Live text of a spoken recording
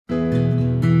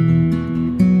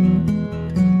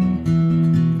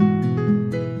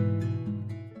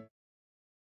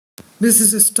This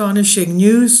is astonishing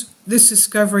news. This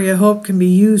discovery, I hope, can be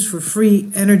used for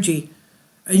free energy.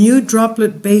 A new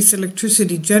droplet-based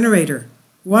electricity generator.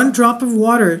 One drop of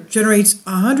water generates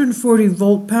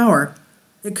 140-volt power.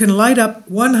 It can light up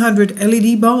 100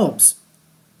 LED bulbs.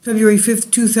 February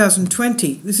 5th,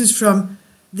 2020. This is from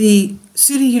the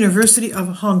City University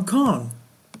of Hong Kong.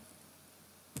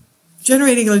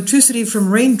 Generating electricity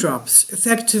from raindrops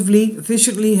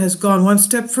efficiently has gone one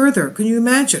step further. Can you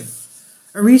imagine?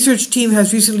 A research team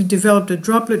has recently developed a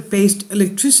droplet-based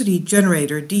electricity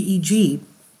generator, DEG,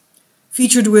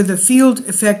 featured with a field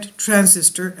effect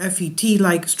transistor,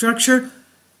 FET-like structure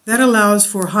that allows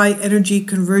for high energy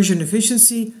conversion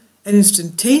efficiency and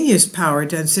instantaneous power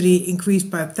density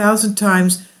increased by 1,000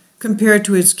 times compared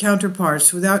to its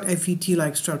counterparts without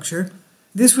FET-like structure.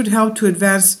 This would help to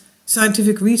advance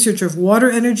scientific research of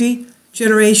water energy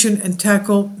generation and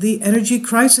tackle the energy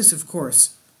crisis, of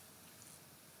course.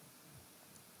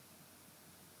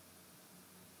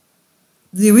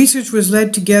 The research was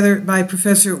led together by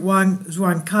Professor Wang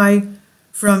Zuankai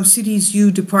from City's U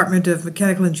Department of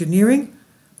Mechanical Engineering,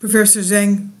 Professor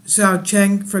Zheng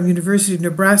Xiaocheng from University of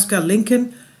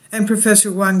Nebraska-Lincoln, and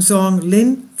Professor Wang Zong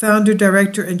Lin, founder,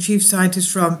 director, and chief scientist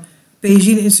from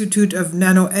Beijing Institute of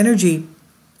Nanoenergy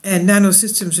and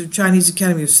Nanosystems of Chinese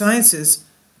Academy of Sciences.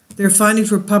 Their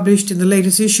findings were published in the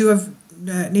latest issue of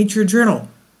Nature Journal.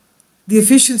 The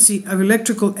efficiency of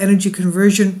electrical energy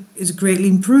conversion is greatly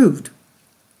improved.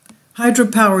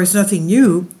 Hydropower is nothing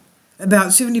new. About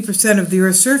 70% of the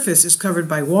Earth's surface is covered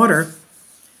by water,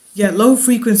 yet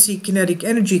low-frequency kinetic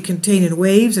energy contained in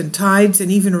waves and tides and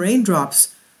even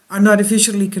raindrops are not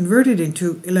efficiently converted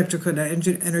into electrical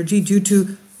energy due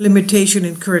to limitation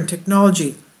in current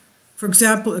technology. For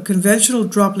example, a conventional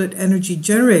droplet energy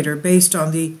generator based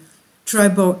on the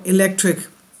triboelectric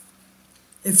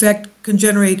effect can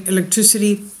generate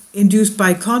electricity induced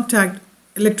by contact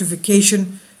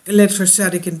electrification,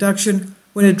 electrostatic induction,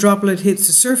 when a droplet hits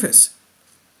the surface.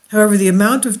 However, the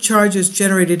amount of charges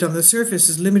generated on the surface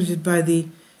is limited by the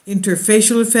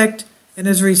interfacial effect, and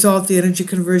as a result, the energy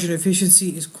conversion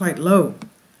efficiency is quite low.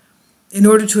 In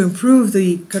order to improve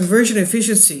the conversion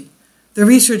efficiency, the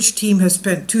research team has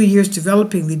spent 2 years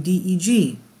developing the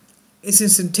DEG. Its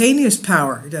instantaneous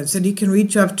power density can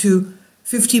reach up to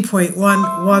 50.1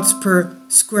 watts per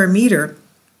square meter,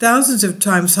 thousands of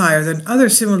times higher than other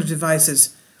similar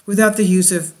devices without the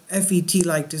use of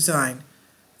FET-like design,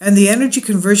 and the energy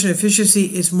conversion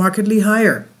efficiency is markedly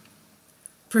higher.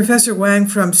 Professor Wang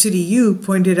from City U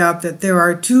pointed out that there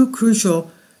are two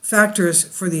crucial factors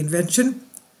for the invention.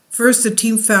 First, the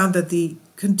team found that the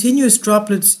continuous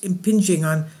droplets impinging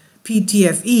on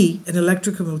PTFE, an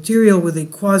electrical material with a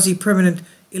quasi-permanent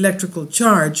electrical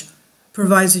charge,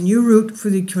 provides a new route for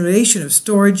the accumulation of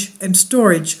storage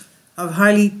of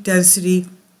high-density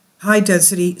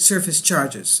surface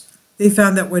charges. They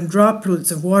found that when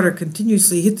droplets of water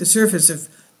continuously hit the surface of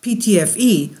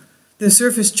PTFE, the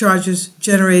surface charges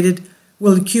generated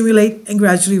will accumulate and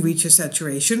gradually reach a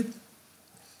saturation.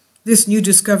 This new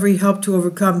discovery helped to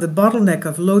overcome the bottleneck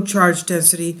of low charge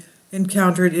density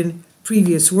encountered in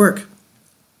previous work.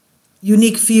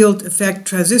 Unique field effect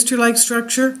transistor-like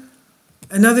structure.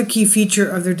 Another key feature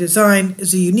of their design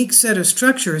is a unique set of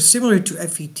structures similar to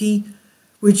FET,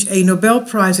 which a Nobel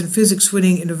Prize in Physics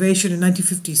winning innovation in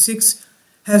 1956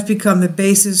 has become the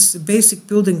basic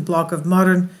building block of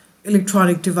modern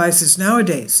electronic devices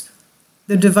nowadays.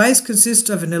 The device consists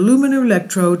of an aluminum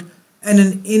electrode and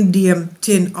an indium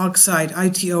tin oxide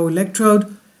ITO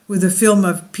electrode with a film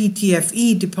of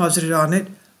PTFE deposited on it.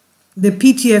 The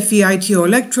PTFE ITO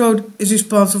electrode is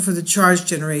responsible for the charge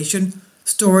generation,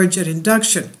 storage, and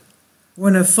induction.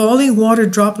 When a falling water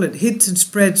droplet hits and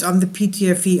spreads on the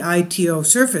PTFE ITO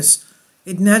surface,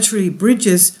 it naturally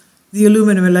bridges the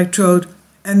aluminum electrode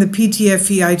and the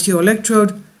PTFE ITO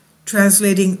electrode,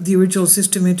 translating the original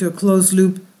system into a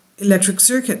closed-loop electric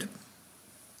circuit.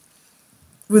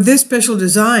 With this special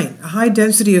design, a high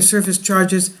density of surface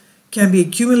charges can be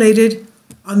accumulated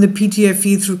on the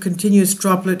PTFE through continuous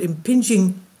droplet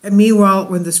impinging, and meanwhile,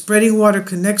 when the spreading water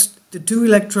connects the two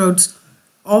electrodes,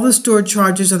 all the stored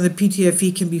charges on the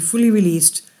PTFE can be fully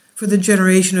released for the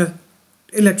generation of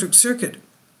electric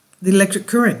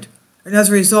current, and as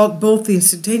a result, both the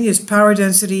instantaneous power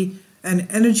density and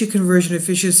energy conversion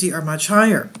efficiency are much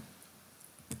higher.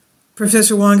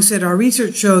 Professor Wang said, "Our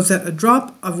research shows that a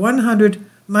drop of 100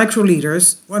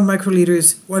 microliters, 1 microliter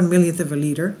is 1/1,000,000th of a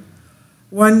liter,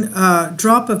 one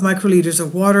drop of microliters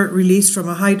of water released from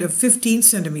a height of 15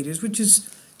 centimeters, which is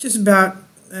just about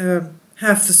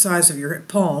half the size of your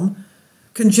palm,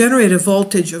 can generate a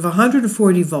voltage of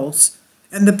 140 volts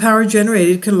and the power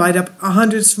generated can light up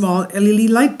 100 small LED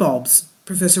light bulbs,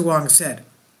 Professor Wang said.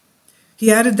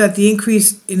 He added that the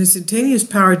increase in instantaneous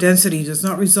power density does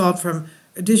not result from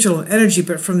additional energy,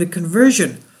 but from the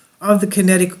conversion of the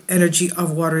kinetic energy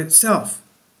of water itself.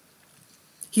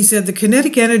 He said the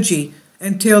kinetic energy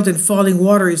entailed in falling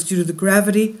water is due to the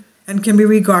gravity and can be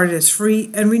regarded as free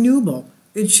and renewable.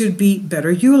 It should be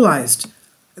better utilized.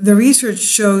 The research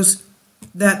shows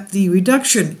that the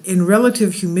reduction in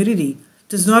relative humidity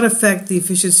does not affect the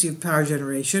efficiency of power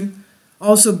generation.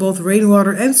 Also, both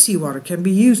rainwater and seawater can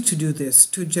be used to do this,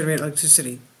 to generate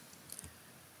electricity.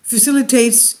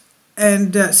 Facilitates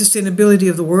and sustainability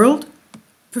of the world.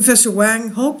 Professor Wang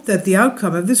hoped that the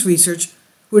outcome of this research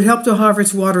would help to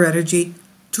harvest water energy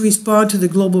to respond to the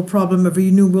global problem of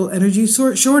renewable energy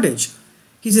shortage.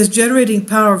 He says generating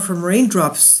power from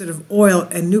raindrops instead of oil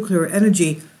and nuclear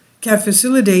energy can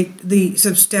facilitate the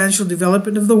substantial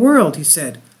development of the world, he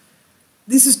said.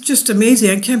 This is just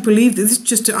amazing. I can't believe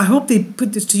this. I hope they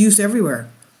put this to use everywhere.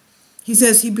 He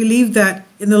says he believed that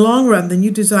in the long run, the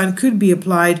new design could be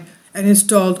applied and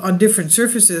installed on different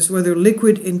surfaces, whether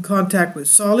liquid in contact with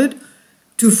solid,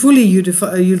 to fully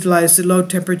utilize the low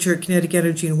temperature kinetic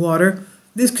energy in water.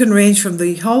 This can range from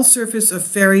the hull surface of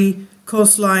ferry,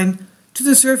 coastline, to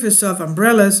the surface of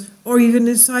umbrellas, or even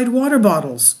inside water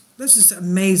bottles. This is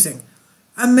amazing.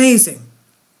 Amazing.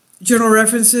 Journal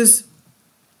references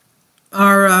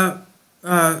are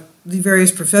the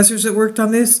various professors that worked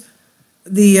on this,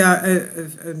 the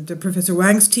Professor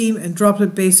Wang's team, and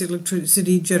droplet-based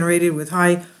electricity generated with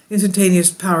high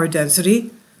instantaneous power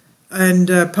density, and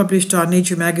published on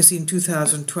Nature magazine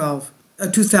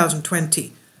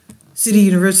 2020. City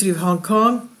University of Hong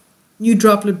Kong, new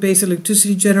droplet-based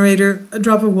electricity generator. A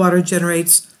drop of water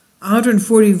generates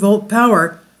 140 volt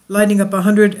power, lighting up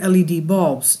 100 LED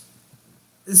bulbs.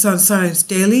 It's on Science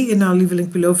Daily, and I'll leave a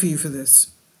link below for you for this.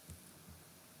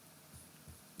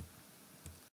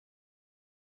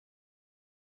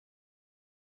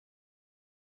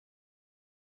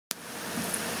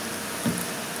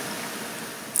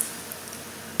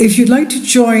 If you'd like to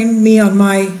join me on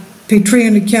my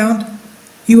Patreon account,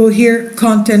 you will hear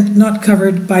content not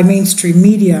covered by mainstream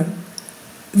media.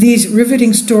 These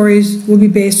riveting stories will be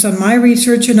based on my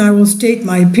research, and I will state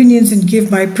my opinions and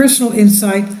give my personal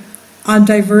insight on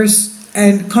diverse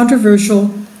and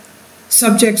controversial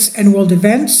subjects and world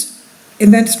events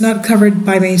not covered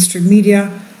by mainstream media,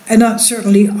 and not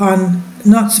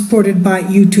supported by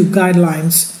YouTube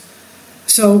guidelines.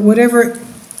 So whatever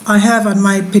I have on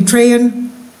my Patreon,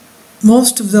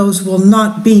 most of those will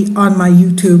not be on my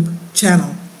YouTube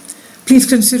channel. Please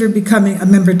consider becoming a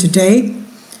member today.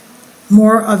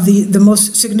 More of the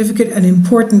most significant and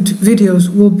important videos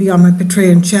will be on my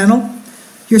Patreon channel.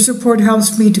 Your support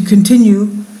helps me to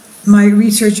continue my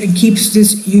research and keeps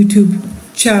this YouTube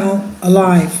channel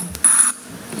alive.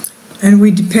 And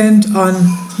we depend on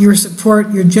your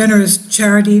support, your generous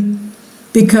charity,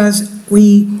 because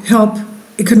we help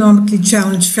economically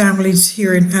challenged families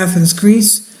here in Athens,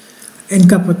 Greece, in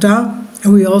Kapota,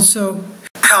 and we also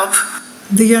help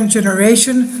the young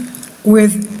generation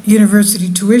with university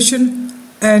tuition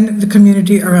and the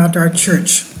community around our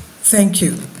church. Thank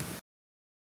you.